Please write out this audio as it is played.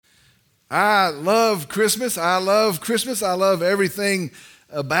I love Christmas. I love Christmas. I love everything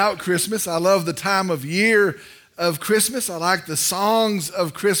about Christmas. I love the time of year of Christmas. I like the songs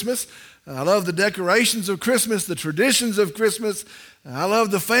of Christmas. I love the decorations of Christmas, the traditions of Christmas. I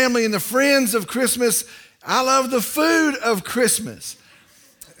love the family and the friends of Christmas. I love the food of Christmas.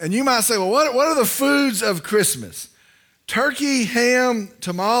 And you might say, well, what are the foods of Christmas? Turkey, ham,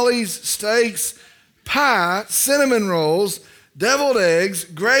 tamales, steaks, pie, cinnamon rolls, deviled eggs,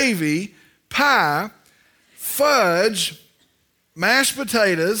 gravy, pie, fudge, mashed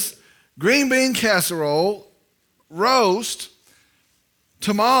potatoes, green bean casserole, roast,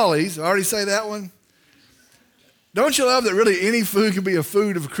 tamales. I already say that one? Don't you love that really any food can be a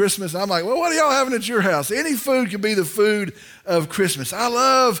food of Christmas? I'm like, well, what are y'all having at your house? Any food can be the food of Christmas. I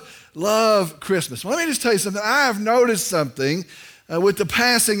love Christmas. Well, let me just tell you something. I have noticed something with the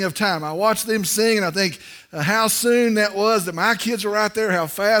passing of time. I watched them sing, and I think how soon that was that my kids were right there, how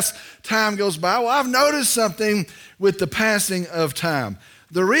fast time goes by. Well, I've noticed something with the passing of time.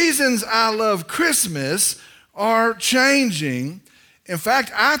 The reasons I love Christmas are changing. In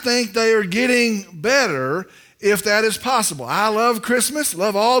fact, I think they are getting better if that is possible. I love Christmas,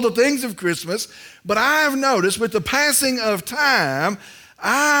 love all the things of Christmas, but I have noticed with the passing of time,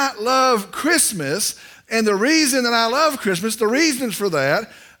 I love Christmas, and the reason that I love Christmas, the reasons for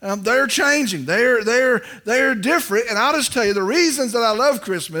that, they're changing. They're different, and I'll just tell you, the reasons that I love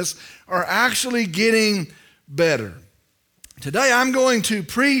Christmas are actually getting better. Today, I'm going to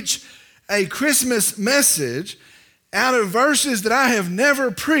preach a Christmas message out of verses that I have never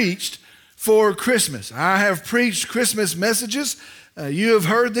preached for Christmas. I have preached Christmas messages. You have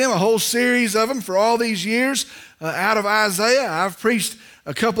heard them, a whole series of them for all these years out of Isaiah. I've preached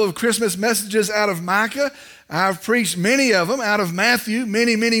a couple of Christmas messages out of Micah. I've preached many of them out of Matthew,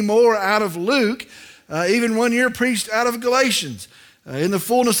 many more out of Luke. Even one year preached out of Galatians. In the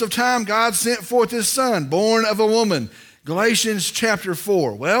fullness of time, God sent forth his son, born of a woman. Galatians chapter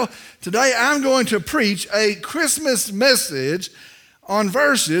 4. Well, today I'm going to preach a Christmas message on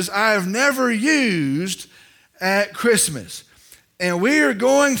verses I have never used at Christmas. And we are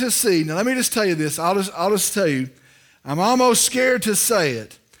going to see, now let me just tell you this, I'll just tell you, I'm almost scared to say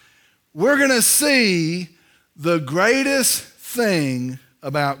it. We're going to see the greatest thing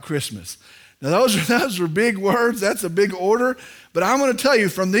about Christmas. Now those are big words, that's a big order, but I'm going to tell you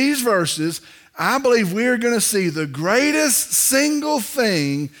from these verses, I believe we're going to see the greatest single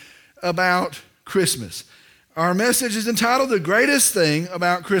thing about Christmas. Our message is entitled, The Greatest Thing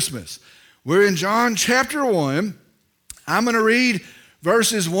About Christmas. We're in John chapter 1. I'm going to read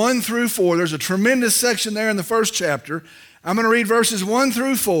verses 1 through 4. There's a tremendous section there in the first chapter. I'm going to read verses 1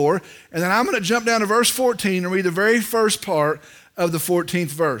 through 4, and then I'm going to jump down to verse 14 and read the very first part of the 14th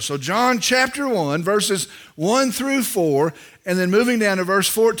verse. So John chapter 1, verses 1 through 4, and then moving down to verse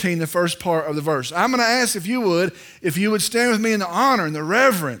 14, the first part of the verse. I'm going to ask if you would stand with me in the honor and the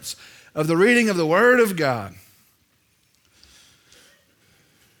reverence of the reading of the Word of God.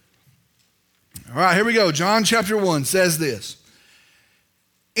 All right, here we go. John chapter 1 says this.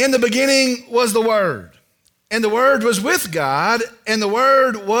 In the beginning was the Word, and the Word was with God, and the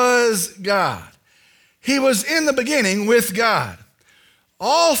Word was God. He was in the beginning with God.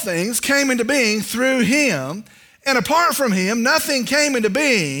 All things came into being through him, and apart from him, nothing came into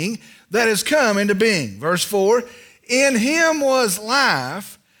being that has come into being. Verse 4, in him was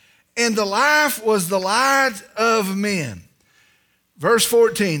life, and the life was the light of men. Verse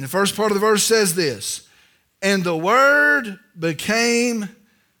 14, the first part of the verse says this, and the Word became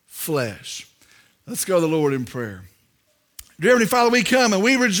flesh. Let's go to the Lord in prayer. Dear Heavenly Father, we come and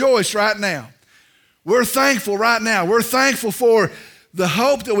we rejoice right now. We're thankful right now. We're thankful for the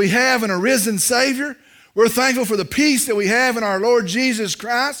hope that we have in a risen Savior. We're thankful for the peace that we have in our Lord Jesus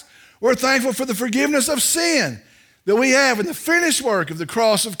Christ. We're thankful for the forgiveness of sin that we have in the finished work of the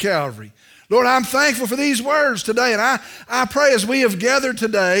cross of Calvary. Lord, I'm thankful for these words today, and I pray as we have gathered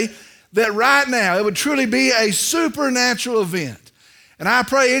today that right now it would truly be a supernatural event. And I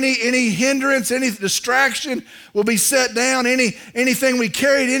pray any hindrance, any distraction will be set down, anything we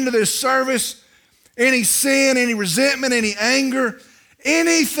carried into this service, any sin, any resentment, any anger,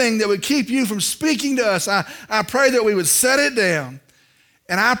 anything that would keep you from speaking to us, I pray that we would set it down,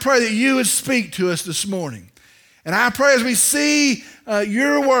 and I pray that you would speak to us this morning. And I pray as we see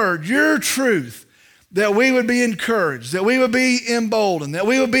your word, your truth, that we would be encouraged, that we would be emboldened, that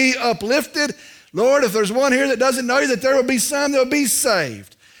we would be uplifted. Lord, if there's one here that doesn't know you, that there will be some that will be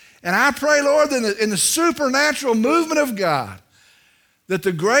saved. And I pray, Lord, that in the supernatural movement of God, that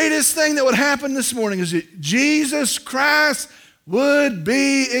the greatest thing that would happen this morning is that Jesus Christ would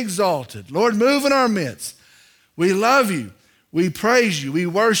be exalted. Lord, move in our midst. We love you. We praise you. We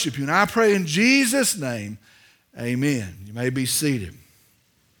worship you. And I pray in Jesus' name, amen. You may be seated.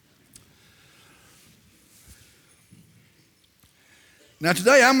 Now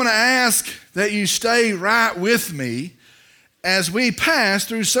today I'm going to ask that you stay right with me as we pass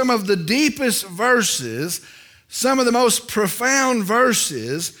through some of the deepest verses, some of the most profound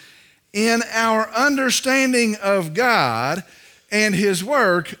verses in our understanding of God and His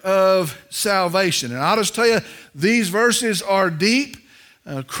work of salvation. And I'll just tell you, these verses are deep,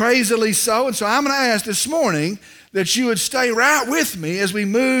 crazily so. And so I'm going to ask this morning that you would stay right with me as we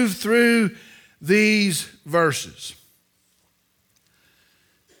move through these verses.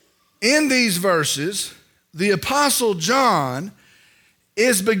 In these verses, the Apostle John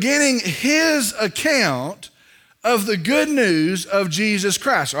is beginning his account of the good news of Jesus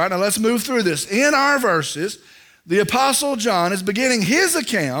Christ. All right, now let's move through this. In our verses, the Apostle John is beginning his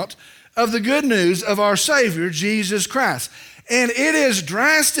account of the good news of our Savior, Jesus Christ. And it is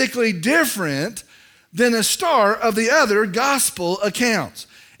drastically different than the start of the other gospel accounts.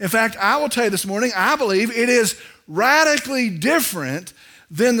 In fact, I will tell you this morning, I believe it is radically different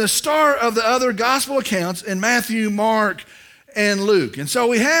than the start of the other gospel accounts in Matthew, Mark, and Luke. And so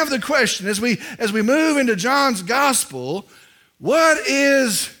we have the question as we move into John's gospel, what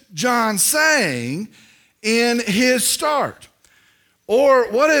is John saying in his start? Or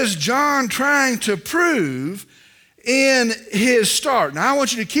what is John trying to prove in his start? Now I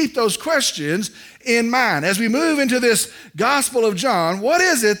want you to keep those questions in mind. As we move into this Gospel of John, what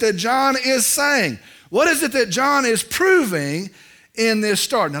is it that John is saying? What is it that John is proving in this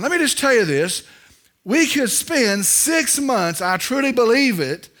start? Now let me just tell you this. We could spend 6 months, I truly believe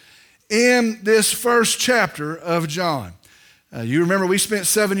it, in this first chapter of John. You remember we spent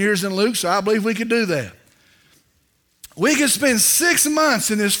 7 years in Luke, so I believe we could do that. We could spend 6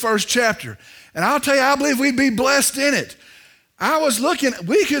 months in this first chapter. And I'll tell you, I believe we'd be blessed in it. I was looking,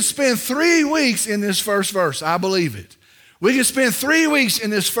 we could spend 3 weeks in this first verse. I believe it. We could spend 3 weeks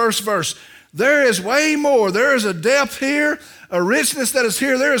in this first verse. There is way more. There is a depth here, a richness that is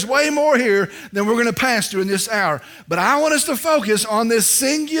here. There is way more here than we're going to pass through in this hour. But I want us to focus on this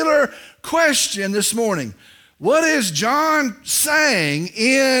singular question this morning. What is John saying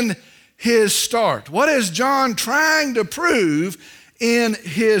in his start? What is John trying to prove in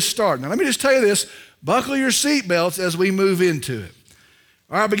his start? Now let me just tell you this. Buckle your seatbelts as we move into it.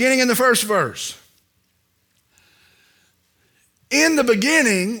 All right, beginning in the first verse. In the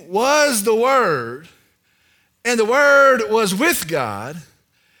beginning was the Word, and the Word was with God,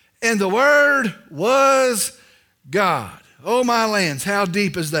 and the Word was God. Oh, my lands, how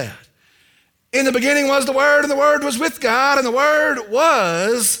deep is that? In the beginning was the Word, and the Word was with God, and the Word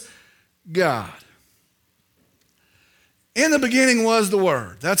was God. In the beginning was the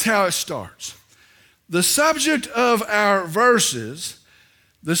Word. That's how it starts. The subject of our verses,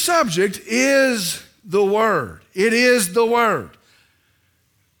 the subject is the Word. It is the Word.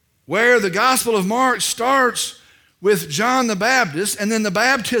 Where the Gospel of Mark starts with John the Baptist and then the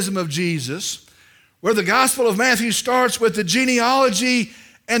baptism of Jesus, where the Gospel of Matthew starts with the genealogy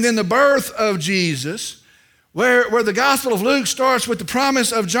and then the birth of Jesus, where the Gospel of Luke starts with the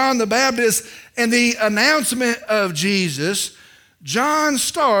promise of John the Baptist and the announcement of Jesus, John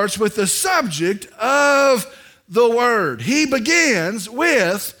starts with the subject of the Word. He begins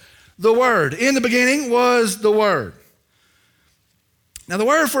with the Word. In the beginning was the Word. Now the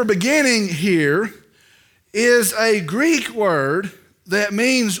word for beginning here is a Greek word that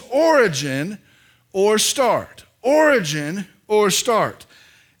means origin or start. Origin or start.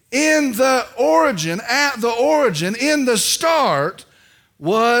 In the origin, at the origin, in the start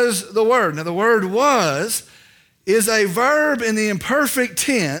was the Word. Now the word was is a verb in the imperfect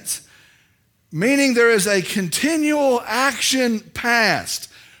tense, meaning there is a continual action past,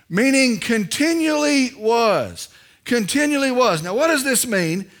 meaning continually was. Continually was. Now what does this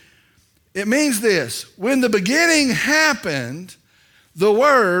mean? It means this. When the beginning happened, the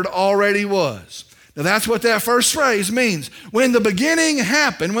Word already was. Now that's what that first phrase means. When the beginning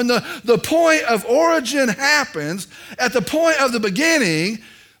happened, when the point of origin happens, at the point of the beginning,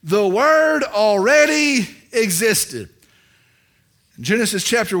 the Word already existed. In Genesis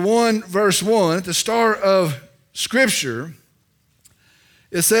chapter 1, verse 1, at the start of Scripture,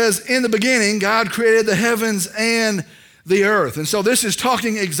 it says, in the beginning, God created the heavens and the earth. And so this is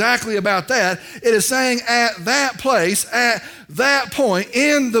talking exactly about that. It is saying at that place, at that point,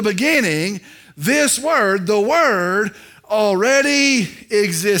 in the beginning, this Word, the Word, already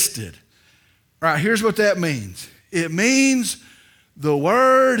existed. All right, here's what that means. It means the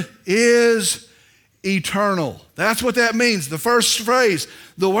Word is eternal. That's what that means. The first phrase,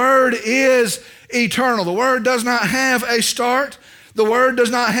 the Word is eternal. The Word does not have a start. The Word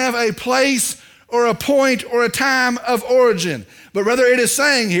does not have a place or a point or a time of origin. But rather it is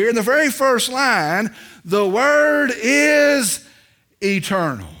saying here in the very first line, the Word is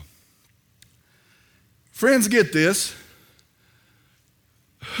eternal. Friends, get this.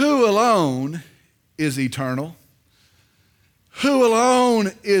 Who alone is eternal? Who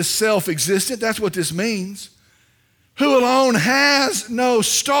alone is self-existent? That's what this means. Who alone has no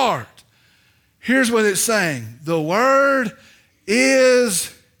start? Here's what it's saying. The Word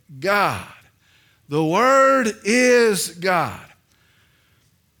is God. The Word is God.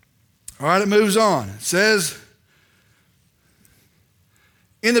 All right, it moves on. It says,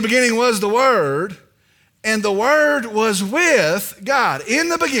 in the beginning was the Word, and the Word was with God. In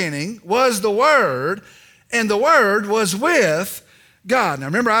the beginning was the Word, and the Word was with God. Now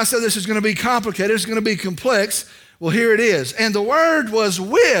remember, I said this is going to be complicated. It's going to be complex. Well, here it is. And the Word was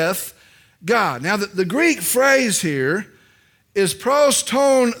with God. Now, the Greek phrase here is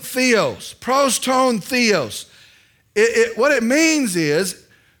proston theos. Proston theos. What it means is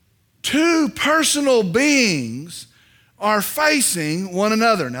two personal beings are facing one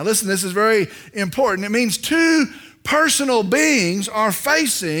another. Now listen, this is very important. It means two personal beings are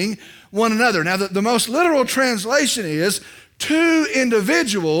facing one another. Now the most literal translation is two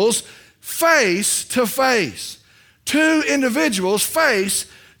individuals face to face. Two individuals face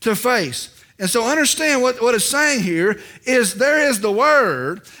to face. And so understand what it's saying here is there is the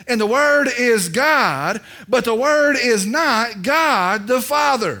Word, and the Word is God, but the Word is not God the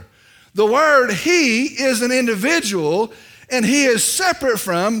Father. The Word, He is an individual, and He is separate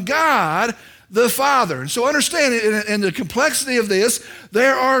from God the Father. And so understand, in the complexity of this,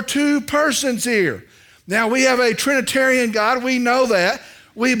 there are two persons here. Now, we have a Trinitarian God. We know that.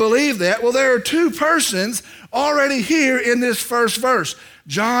 We believe that. Well, there are two persons already here in this first verse.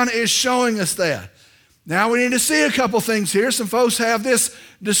 John is showing us that. Now, we need to see a couple things here. Some folks have this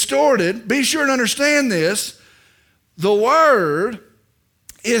distorted. Be sure to understand this. The Word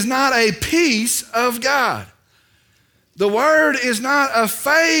is not a piece of God. The Word is not a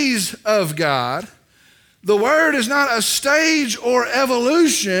phase of God. The Word is not a stage or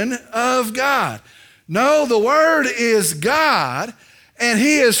evolution of God. No, the Word is God, and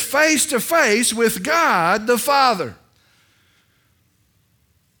He is face to face with God the Father.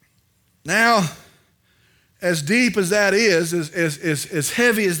 Now, as deep as that is, as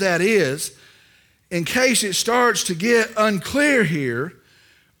heavy as that is, in case it starts to get unclear here,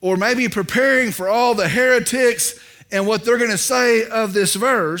 or maybe preparing for all the heretics and what they're going to say of this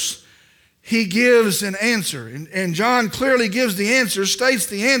verse, he gives an answer. And John clearly gives the answer, states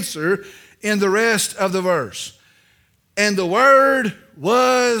the answer in the rest of the verse. And the Word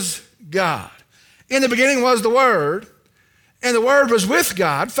was God. In the beginning was the Word, and the Word was with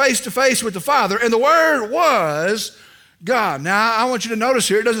God, face to face with the Father, and the Word was God. Now, I want you to notice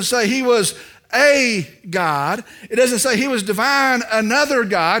here, it doesn't say He was a God. It doesn't say He was divine, another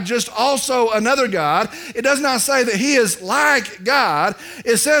God, just also another God. It does not say that He is like God.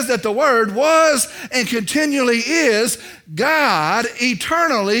 It says that the Word was and continually is God,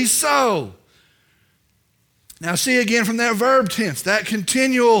 eternally so. Now see again from that verb tense, that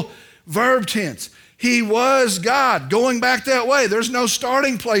continual verb tense. He was God, going back that way. There's no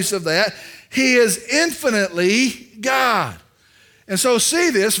starting place of that. He is infinitely God. And so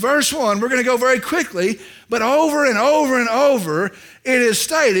see this, verse 1, we're going to go very quickly, but over and over and over, it is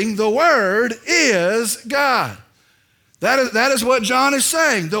stating the Word is God. That is what John is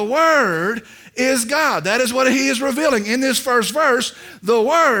saying. The Word is God. That is what he is revealing in this first verse. The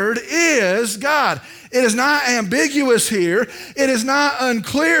Word is God. It is not ambiguous here. It is not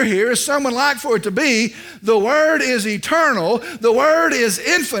unclear here, as some would like for it to be. The Word is eternal. The Word is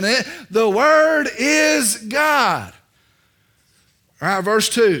infinite. The Word is God. All right, verse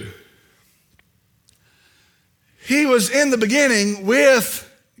 2. He was in the beginning with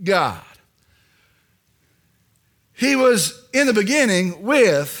God. He was in the beginning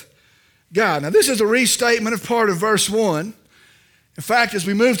with God. Now, this is a restatement of part of verse 1. In fact, as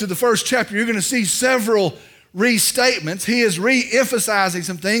we move to the first chapter, you're going to see several restatements. He is re-emphasizing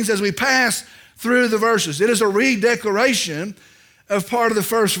some things as we pass through the verses. It is a re-declaration of part of the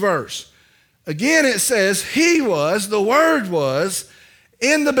first verse. Again, it says, He was, the Word was,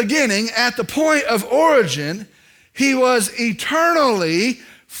 in the beginning, at the point of origin, He was eternally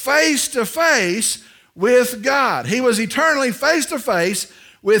face to face with God. He was eternally face to face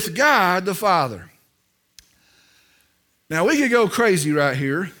with God the Father. Now, we could go crazy right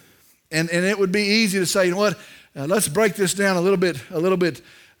here, and it would be easy to say, you know what, let's break this down a little bit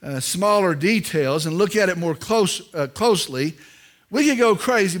smaller details and look at it more closely. We could go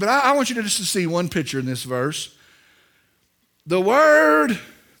crazy, but I want you to just to see one picture in this verse. The Word,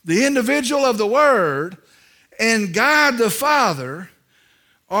 the individual of the Word, and God the Father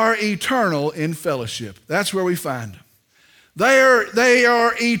are eternal in fellowship. That's where we find them. They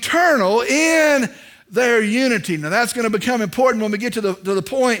are eternal in their unity. Now that's going to become important when we get to the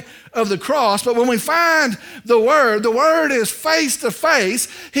point of the cross, but when we find the Word is face to face.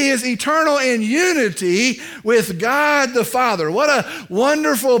 He is eternal in unity with God the Father. What a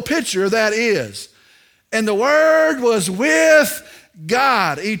wonderful picture that is. And the Word was with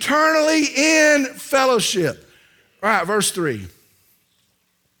God, eternally in fellowship. All right, verse 3.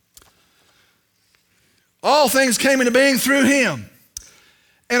 All things came into being through him.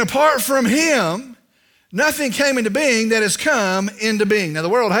 And apart from him, nothing came into being that has come into being. Now, the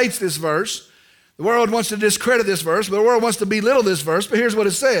world hates this verse. The world wants to discredit this verse. The world wants to belittle this verse. But here's what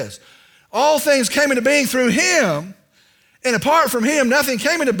it says. All things came into being through him. And apart from him, nothing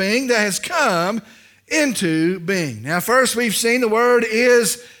came into being that has come into being. Now, first we've seen the Word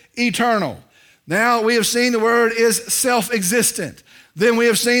is eternal. Now we have seen the Word is self-existent. Then we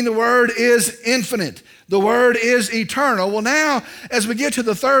have seen the Word is infinite. The Word is eternal. Well, now, as we get to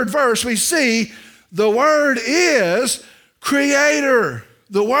the third verse, we see the Word is creator.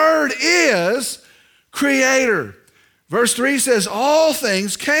 The Word is creator. Verse 3 says, all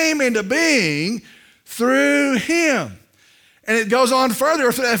things came into being through him. And it goes on further,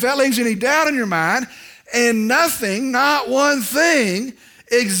 if that leaves any doubt in your mind, and nothing, not one thing,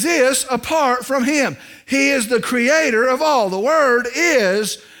 exists apart from him. He is the creator of all. The Word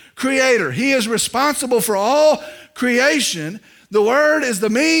is creator. He is responsible for all creation. The Word is the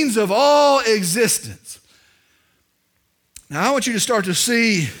means of all existence. Now, I want you to start to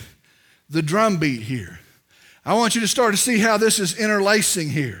see the drumbeat here. I want you to start to see how this is interlacing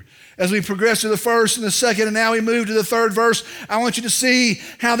here. As we progress to the first and the second, and now we move to the third verse, I want you to see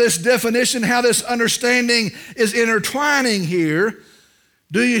how this definition, how this understanding is intertwining here.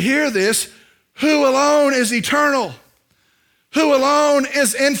 Do you hear this? Who alone is eternal? Who alone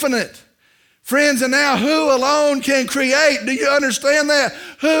is infinite? Friends, and now who alone can create? Do you understand that?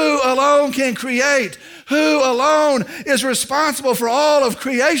 Who alone can create? Who alone is responsible for all of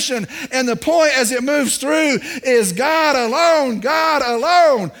creation? And the point as it moves through is God alone, God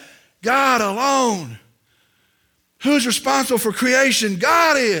alone, God alone. Who's responsible for creation?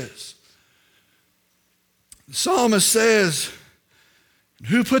 God is. The psalmist says,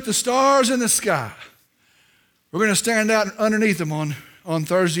 who put the stars in the sky? We're going to stand out underneath them on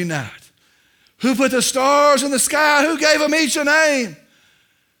Thursday night. Who put the stars in the sky? Who gave them each a name?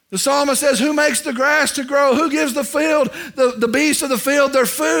 The psalmist says, who makes the grass to grow? Who gives the field, the beasts of the field their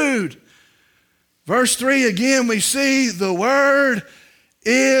food? Verse 3, again, we see the Word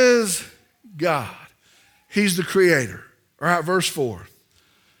is God. He's the creator. All right, verse 4.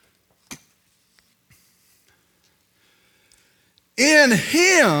 In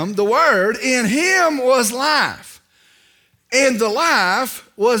him, the Word, in him was life, and the life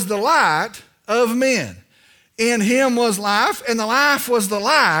was the light of men. In him was life, and the life was the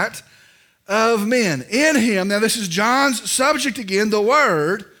light of men. In him, now this is John's subject again, the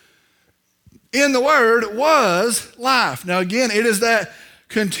Word. In the Word was life. Now again, it is that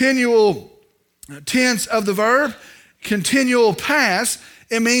continual tense of the verb, continual past.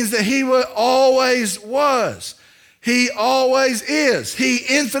 It means that he always was. He always is. He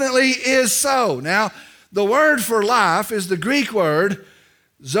infinitely is so. Now, the word for life is the Greek word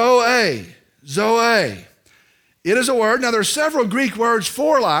zoe. Zoe. It is a word. Now, there are several Greek words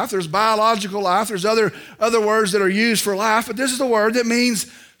for life. There's biological life. There's other words that are used for life. But this is the word that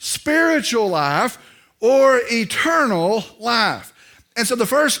means spiritual life or eternal life. And so the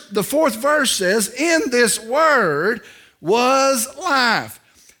fourth verse says, in this word was life.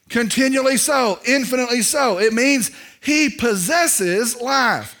 Continually so, infinitely so. It means he possesses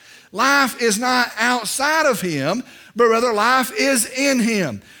life. Life is not outside of him, but rather life is in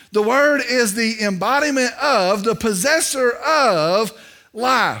him. The Word is the embodiment of, the possessor of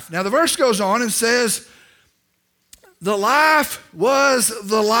life. Now the verse goes on and says, the life was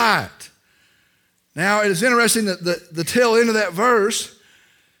the light. Now it is interesting that the tail end of that verse,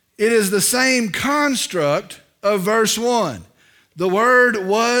 it is the same construct of verse 1. The Word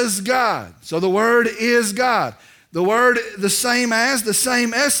was God. So the Word is God. The Word, the same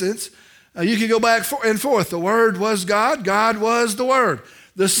essence. You can go back and forth. The Word was God. God was the Word.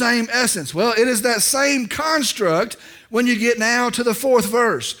 The same essence. Well, it is that same construct when you get now to the fourth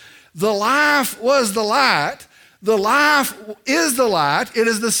verse. The life was the light. The life is the light. It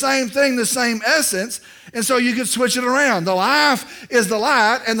is the same thing, the same essence. And so you could switch it around. The life is the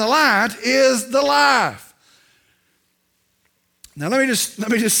light, and the light is the life. Now let me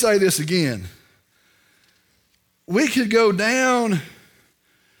just say this again. We could go down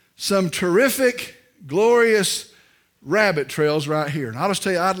some terrific, glorious rabbit trails right here. And I'll just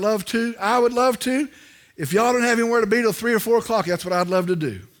tell you, I would love to. If y'all don't have anywhere to be till 3 or 4 o'clock, that's what I'd love to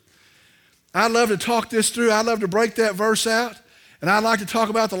do. I'd love to talk this through. I'd love to break that verse out. And I'd like to talk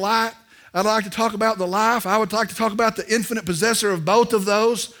about the light. I'd like to talk about the life. I would like to talk about the infinite possessor of both of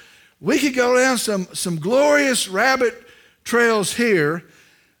those. We could go down some glorious rabbit trails here,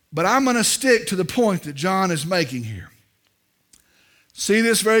 but I'm going to stick to the point that John is making here. See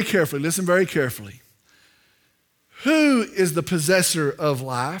this very carefully. Listen very carefully. Who is the possessor of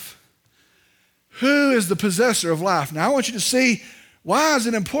life? Who is the possessor of life? Now I want you to see, why is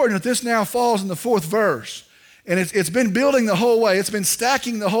it important that this now falls in the 4th verse? And it's been building the whole way. It's been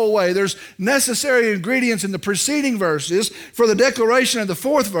stacking the whole way. There's necessary ingredients in the preceding verses for the declaration of the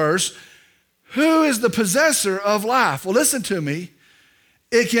 4th verse. Who is the possessor of life? Well, listen to me.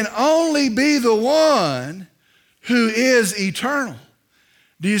 It can only be the one who is eternal.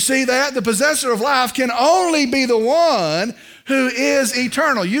 Do you see that? The possessor of life can only be the one who is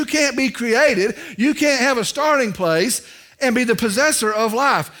eternal. You can't be created. You can't have a starting place and be the possessor of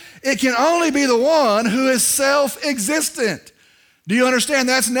life. It can only be the one who is self-existent. Do you understand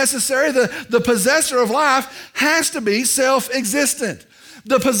that's necessary? The possessor of life has to be self-existent.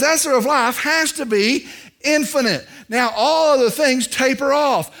 The possessor of life has to be infinite. Now, all other things taper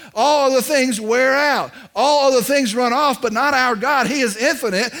off. All other things wear out. All other things run off, but not our God. He is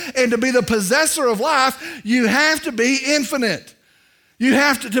infinite, and to be the possessor of life, you have to be infinite. You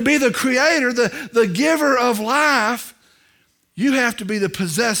have to be the creator, the giver of life. You have to be the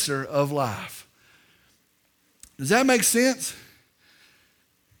possessor of life. Does that make sense?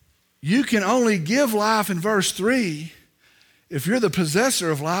 You can only give life in verse 3 if you're the possessor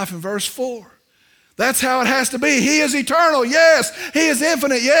of life in verse 4. That's how it has to be. He is eternal, yes. He is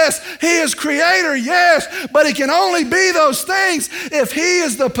infinite, yes. He is creator, yes. But it can only be those things if he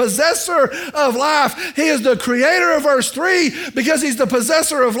is the possessor of life. He is the creator of verse 3 because he's the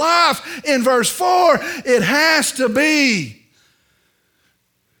possessor of life in verse 4. It has to be.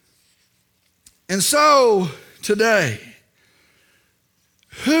 And so today,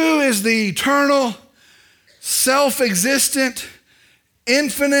 who is the eternal, self-existent,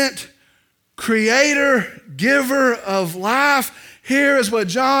 infinite, creator, giver of life? Here is what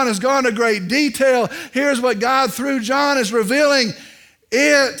John has gone to great detail. Here's what God through John is revealing.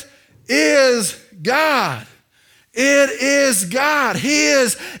 It is God. It is God. He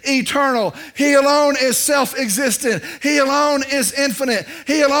is eternal. He alone is self-existent. He alone is infinite.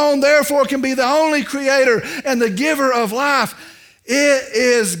 He alone, therefore, can be the only creator and the giver of life. It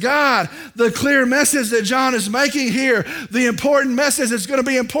is God. The clear message that John is making here, the important message that's going to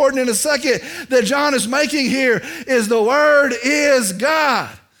be important in a second that John is making here is the Word is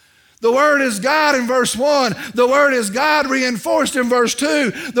God. The Word is God in verse 1. The Word is God reinforced in verse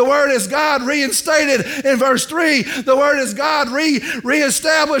 2. The Word is God reinstated in verse 3. The Word is God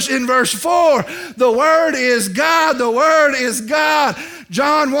reestablished in verse 4. The Word is God. The Word is God.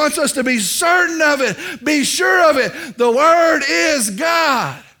 John wants us to be certain of it, be sure of it. The Word is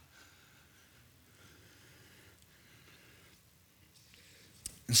God.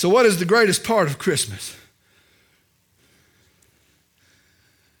 And so what is the greatest part of Christmas?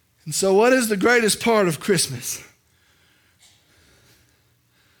 And so what is the greatest part of Christmas?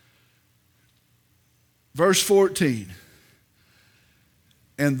 Verse 14.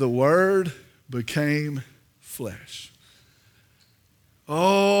 And the Word became flesh.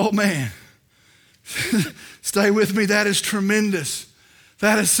 Oh, man. Stay with me. That is tremendous.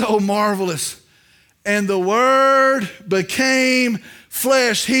 That is so marvelous. And the Word became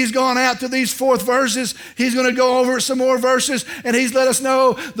flesh. He's gone out to these 4th verses. He's going to go over some more verses, and he's let us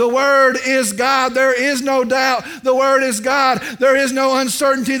know the Word is God. There is no doubt. The Word is God. There is no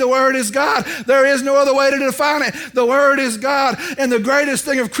uncertainty. The Word is God. There is no other way to define it. The Word is God. And the greatest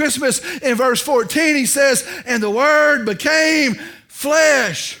thing of Christmas, in verse 14, he says, and the Word became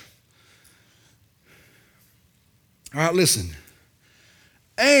flesh. All right, listen.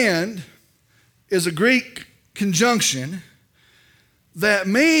 And is a Greek conjunction that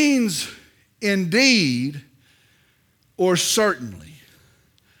means indeed or certainly.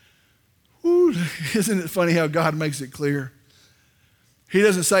 Ooh, isn't it funny how God makes it clear? He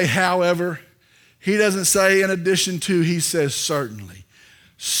doesn't say however. He doesn't say in addition to. He says certainly.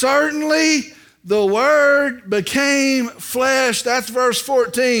 Certainly the Word became flesh. That's verse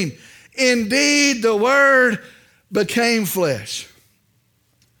 14. Indeed the Word became flesh.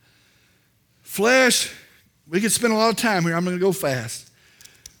 Flesh, we could spend a lot of time here. I'm going to go fast.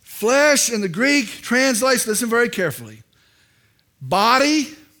 Flesh in the Greek translates, listen very carefully, body.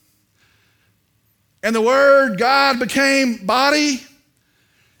 And the word God became body.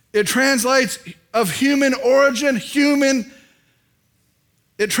 It translates of human origin, human.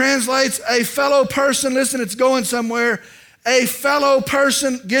 It translates a fellow person. Listen, it's going somewhere. A fellow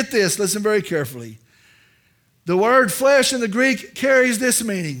person. Get this, listen very carefully. The word flesh in the Greek carries this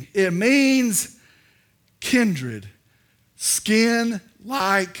meaning. It means kindred, skin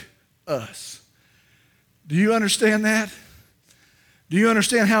like us. Do you understand that? Do you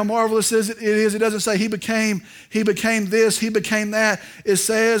understand how marvelous it is? It doesn't say he became this, he became that. It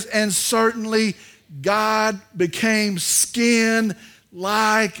says, and certainly God became skin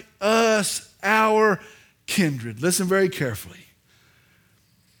like us, our kindred. Listen very carefully.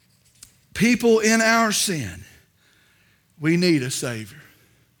 People in our sin, we need a Savior.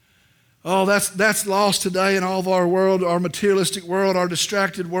 Oh, that's lost today in all of our world, our materialistic world, our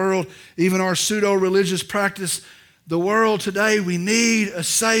distracted world, even our pseudo-religious practice. The world today, we need a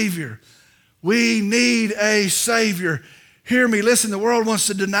Savior. We need a Savior. Hear me, listen, the world wants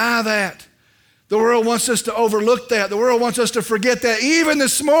to deny that. The world wants us to overlook that. The world wants us to forget that. Even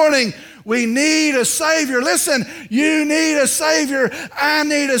this morning, we need a Savior. Listen, you need a Savior. I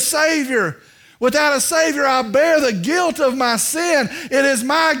need a Savior. Without a Savior, I bear the guilt of my sin. It is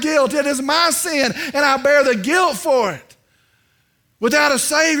my guilt. It is my sin, and I bear the guilt for it. Without a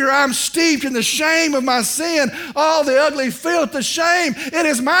Savior, I'm steeped in the shame of my sin, all the ugly filth, the shame. It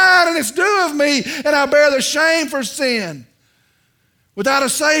is mine and it's due of me, and I bear the shame for sin. Without a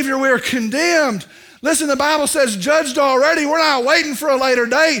Savior, we are condemned. Listen, the Bible says judged already. We're not waiting for a later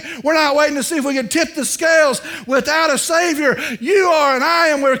date. We're not waiting to see if we can tip the scales. Without a Savior, you are and I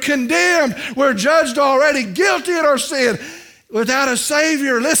am, we're condemned. We're judged already, guilty in our sin. Without a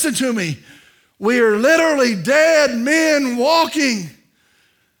Savior, listen to me, we are literally dead men walking.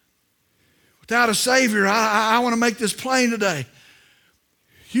 Without a Savior, I want to make this plain today.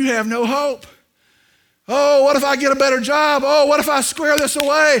 You have no hope. Oh, what if I get a better job? Oh, what if I square this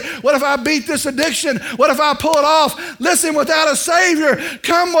away? What if I beat this addiction? What if I pull it off? Listen, without a Savior,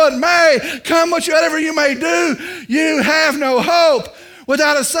 come what may, come whatever you may do, you have no hope.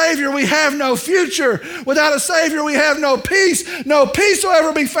 Without a Savior, we have no future. Without a Savior, we have no peace. No peace will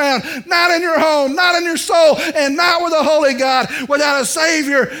ever be found. Not in your home, not in your soul, and not with a holy God. Without a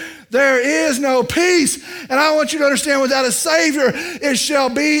Savior, there is no peace. And I want you to understand, without a Savior, it shall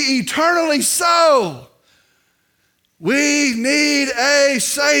be eternally so. We need a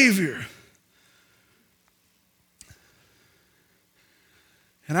Savior.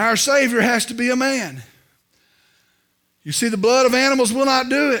 And our Savior has to be a man. You see, the blood of animals will not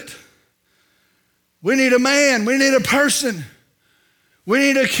do it. We need a man. We need a person. We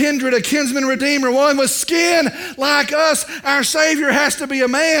need a kindred, a kinsman redeemer, one with skin like us. Our Savior has to be a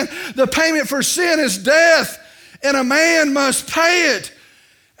man. The payment for sin is death, and a man must pay it.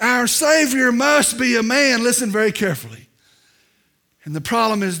 Our Savior must be a man. Listen very carefully. And the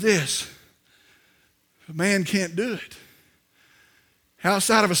problem is this: a man can't do it.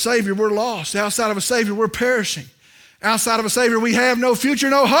 Outside of a Savior, we're lost. Outside of a Savior, we're perishing. Outside of a Savior, we have no future,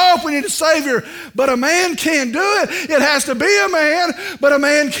 no hope. We need a Savior. But a man can't do it. It has to be a man, but a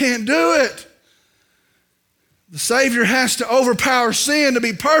man can't do it. The Savior has to overpower sin to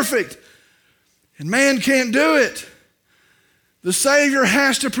be perfect, and man can't do it. The Savior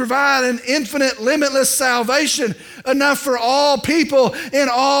has to provide an infinite, limitless salvation, enough for all people in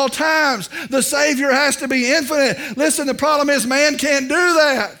all times. The Savior has to be infinite. Listen, the problem is man can't do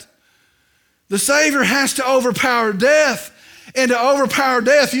that. The Savior has to overpower death. And to overpower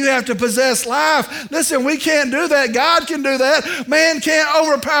death, you have to possess life. Listen, we can't do that. God can do that. Man can't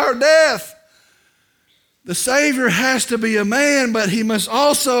overpower death. The Savior has to be a man, but he must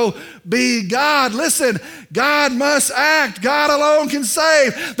also be God. Listen, God must act. God alone can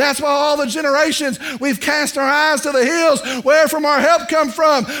save. That's why all the generations we've cast our eyes to the hills. Where from our help come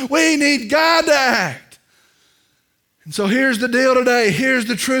from? We need God to act. And so here's the deal today. Here's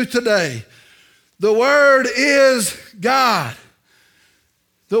the truth today. The Word is God.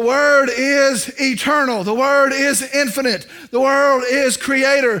 The Word is eternal. The Word is infinite. The Word is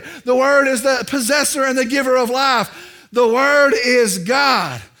creator. The Word is the possessor and the giver of life. The Word is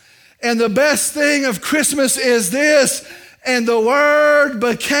God. And the best thing of Christmas is this: and the Word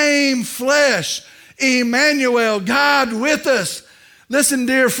became flesh. Emmanuel, God with us. Listen,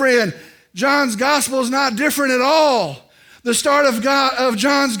 dear friend, John's gospel is not different at all. The start of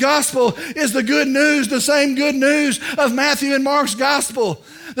John's gospel is the good news, the same good news of Matthew and Mark's gospel.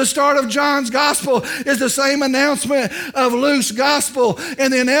 The start of John's gospel is the same announcement of Luke's gospel.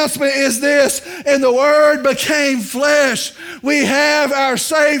 And the announcement is this: and the Word became flesh. We have our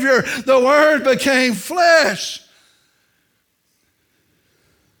Savior. The Word became flesh.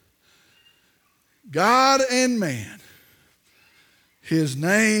 God and man. His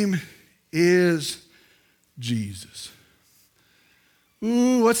name is Jesus.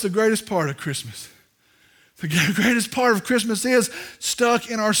 Ooh, what's the greatest part of Christmas? The greatest part of Christmas is stuck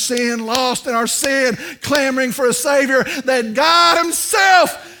in our sin, lost in our sin, clamoring for a Savior, that God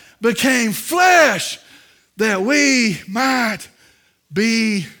himself became flesh that we might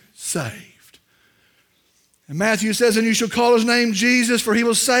be saved. And Matthew says, and you shall call his name Jesus, for he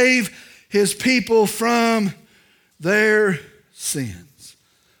will save his people from their sins.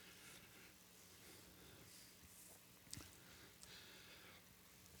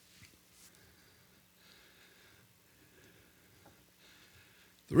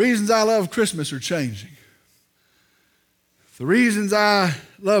 The reasons I love Christmas are changing. The reasons I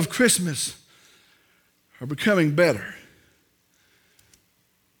love Christmas are becoming better.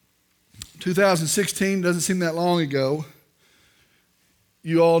 2016 doesn't seem that long ago.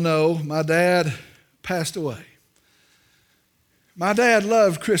 You all know my dad passed away. My dad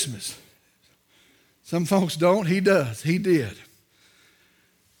loved Christmas. Some folks don't. He does. He did.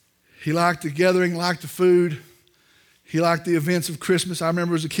 He liked the gathering, liked the food. He liked the events of Christmas. I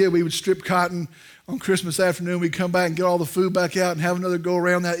remember as a kid, we would strip cotton on Christmas afternoon. We'd come back and get all the food back out and have another go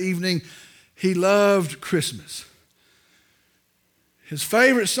around that evening. He loved Christmas. His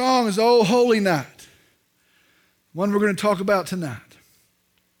favorite song is "Oh Holy Night," one we're going to talk about tonight.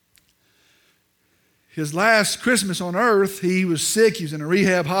 His last Christmas on earth, he was sick. He was in a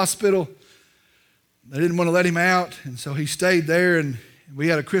rehab hospital. They didn't want to let him out, and so he stayed there, and we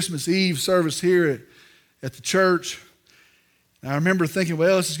had a Christmas Eve service here at the church. And I remember thinking,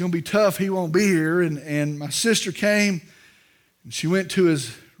 well, this is going to be tough. He won't be here. And my sister came, and she went to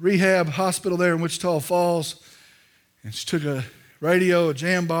his rehab hospital there in Wichita Falls, and she took a radio, a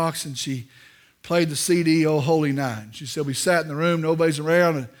jam box, and she played the CD, "Oh Holy Night." And she said, we sat in the room, nobody's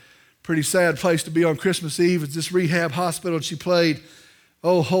around, a pretty sad place to be on Christmas Eve. It's this rehab hospital, and she played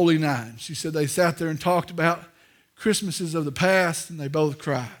 "Oh Holy Night." And she said they sat there and talked about Christmases of the past, and they both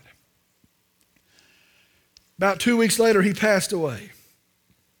cried. About 2 weeks later, he passed away.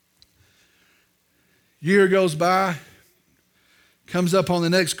 Year goes by, comes up on the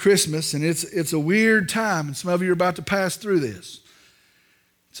next Christmas, and it's a weird time, and some of you are about to pass through this.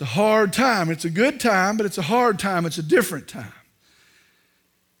 It's a hard time. It's a good time, but it's a hard time. It's a different time.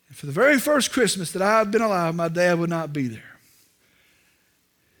 And for the very first Christmas that I had been alive, my dad would not be there.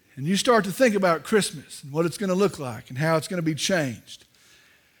 And you start to think about Christmas and what it's going to look like and how it's going to be changed.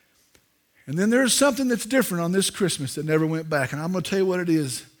 And then there's something that's different on this Christmas that never went back. And I'm going to tell you what it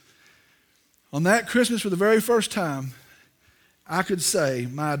is. On that Christmas, for the very first time, I could say,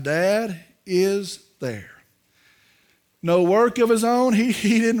 my dad is there. No work of his own. He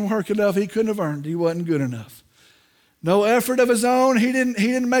didn't work enough. He couldn't have earned it. He wasn't good enough. No effort of his own. He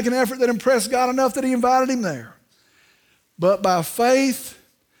didn't make an effort that impressed God enough that he invited him there. But by faith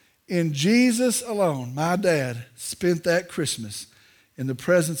in Jesus alone, my dad spent that Christmas in the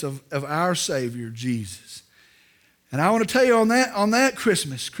presence of our Savior, Jesus. And I want to tell you on that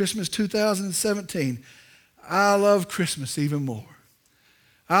Christmas 2017, I love Christmas even more.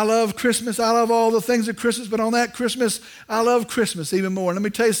 I love Christmas. I love all the things of Christmas, but on that Christmas, I love Christmas even more. And let me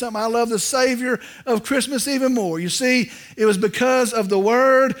tell you something, I love the Savior of Christmas even more. You see, it was because of the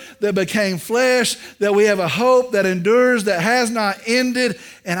Word that became flesh that we have a hope that endures, that has not ended.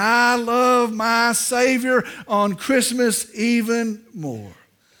 And I love my Savior on Christmas even more.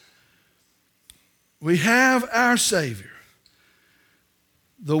 We have our Savior.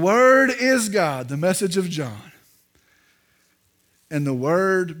 The Word is God, the message of John. And the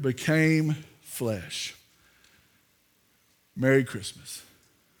Word became flesh. Merry Christmas.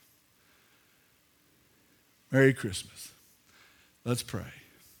 Merry Christmas. Let's pray.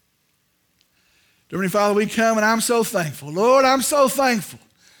 Dear Heavenly Father, we come and I'm so thankful. Lord, I'm so thankful.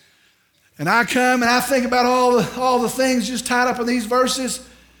 And I come and I think about all the things just tied up in these verses.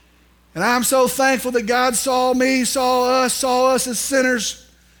 And I'm so thankful that God saw me, saw us as sinners.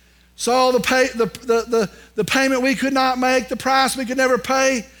 Saw the payment we could not make, the price we could never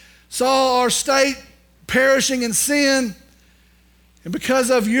pay. Saw our state perishing in sin. And because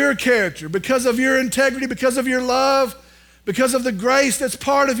of your character, because of your integrity, because of your love, because of the grace that's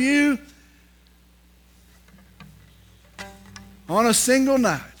part of you, on a single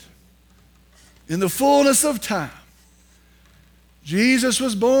night, in the fullness of time, Jesus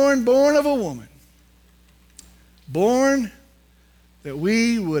was born of a woman. Born that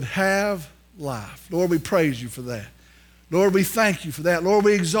we would have life. Lord, we praise you for that. Lord, we thank you for that. Lord,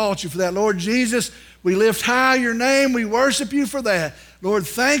 we exalt you for that. Lord Jesus, we lift high your name. We worship you for that. Lord,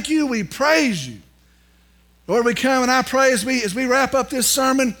 thank you. We praise you. Lord, we come and I pray as we wrap up this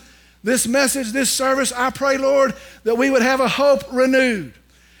sermon this message, this service, I pray, Lord, that we would have a hope renewed,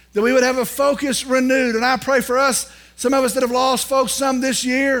 that we would have a focus renewed. And I pray for us, some of us that have lost folks, some this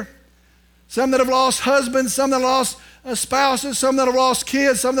year, some that have lost husbands, some that have lost spouses, some that have lost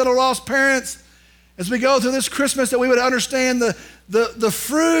kids, some that have lost parents. As we go through this Christmas, that we would understand the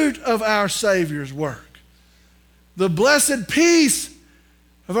fruit of our Savior's work, the blessed peace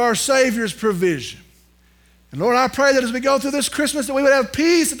of our Savior's provision. And Lord, I pray that as we go through this Christmas, that we would have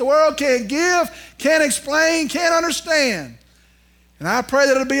peace that the world can't give, can't explain, can't understand. And I pray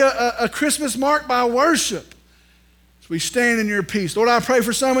that it'll be a Christmas marked by worship as we stand in your peace. Lord, I pray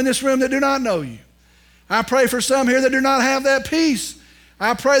for some in this room that do not know you. I pray for some here that do not have that peace.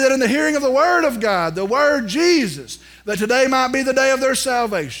 I pray that in the hearing of the Word of God, the Word Jesus, that today might be the day of their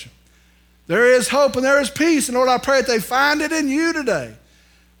salvation. There is hope and there is peace. And Lord, I pray that they find it in you today.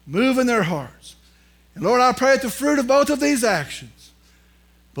 Move in their hearts. And Lord, I pray at the fruit of both of these actions,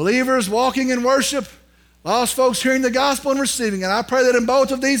 believers walking in worship, lost folks hearing the gospel and receiving it. I pray that in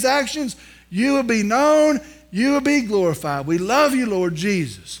both of these actions, you will be known, you will be glorified. We love you, Lord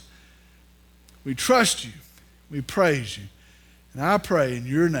Jesus. We trust you. We praise you. And I pray in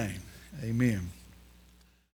your name, amen.